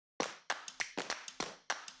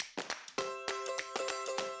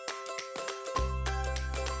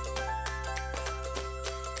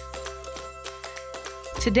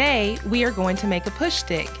Today, we are going to make a push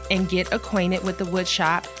stick and get acquainted with the wood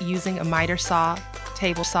shop using a miter saw,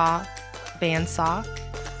 table saw, band saw,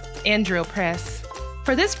 and drill press.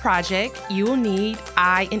 For this project, you will need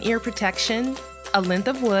eye and ear protection, a length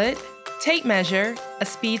of wood, tape measure, a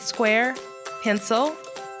speed square, pencil,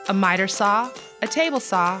 a miter saw, a table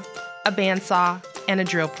saw, a band saw, and a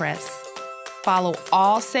drill press. Follow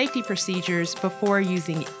all safety procedures before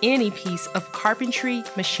using any piece of carpentry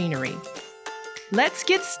machinery. Let's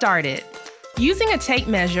get started. Using a tape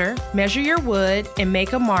measure, measure your wood and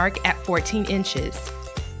make a mark at 14 inches.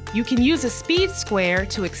 You can use a speed square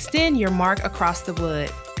to extend your mark across the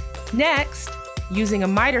wood. Next, using a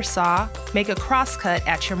miter saw, make a crosscut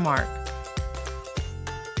at your mark.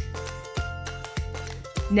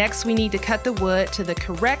 Next, we need to cut the wood to the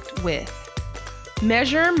correct width.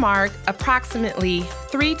 Measure and mark approximately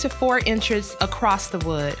 3 to 4 inches across the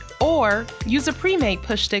wood, or use a pre-made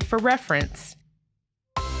push stick for reference.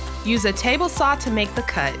 Use a table saw to make the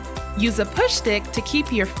cut. Use a push stick to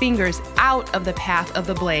keep your fingers out of the path of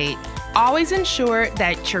the blade. Always ensure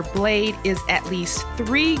that your blade is at least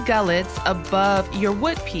 3 gullets above your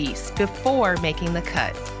wood piece before making the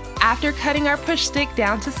cut. After cutting our push stick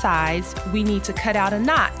down to size, we need to cut out a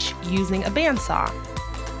notch using a bandsaw.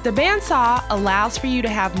 The bandsaw allows for you to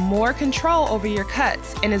have more control over your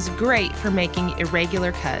cuts and is great for making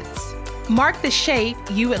irregular cuts. Mark the shape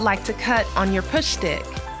you would like to cut on your push stick.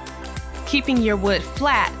 Keeping your wood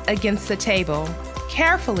flat against the table,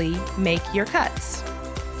 carefully make your cuts.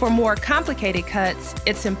 For more complicated cuts,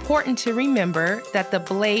 it's important to remember that the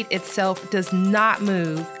blade itself does not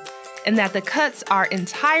move and that the cuts are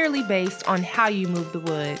entirely based on how you move the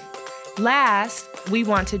wood. Last, we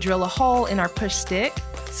want to drill a hole in our push stick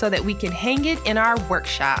so that we can hang it in our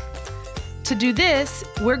workshop. To do this,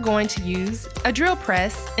 we're going to use a drill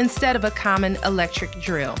press instead of a common electric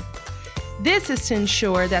drill. This is to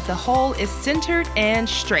ensure that the hole is centered and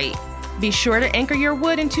straight. Be sure to anchor your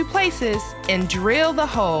wood in 2 places and drill the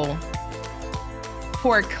hole.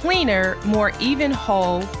 For a cleaner, more even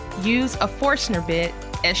hole, use a Forstner bit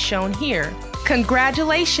as shown here.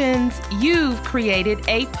 Congratulations, you've created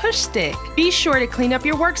a push stick. Be sure to clean up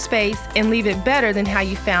your workspace and leave it better than how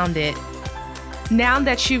you found it. Now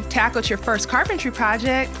that you've tackled your first carpentry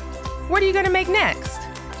project, what are you going to make next?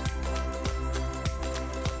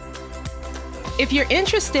 If you're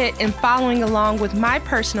interested in following along with my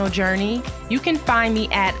personal journey, you can find me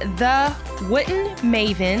at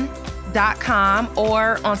thewoodenmaven.com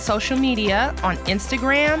or on social media on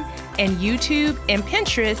Instagram and YouTube and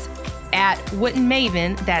Pinterest at Wooden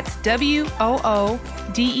Maven. That's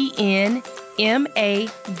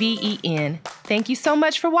WOODENMAVEN. Thank you so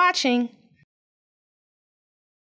much for watching.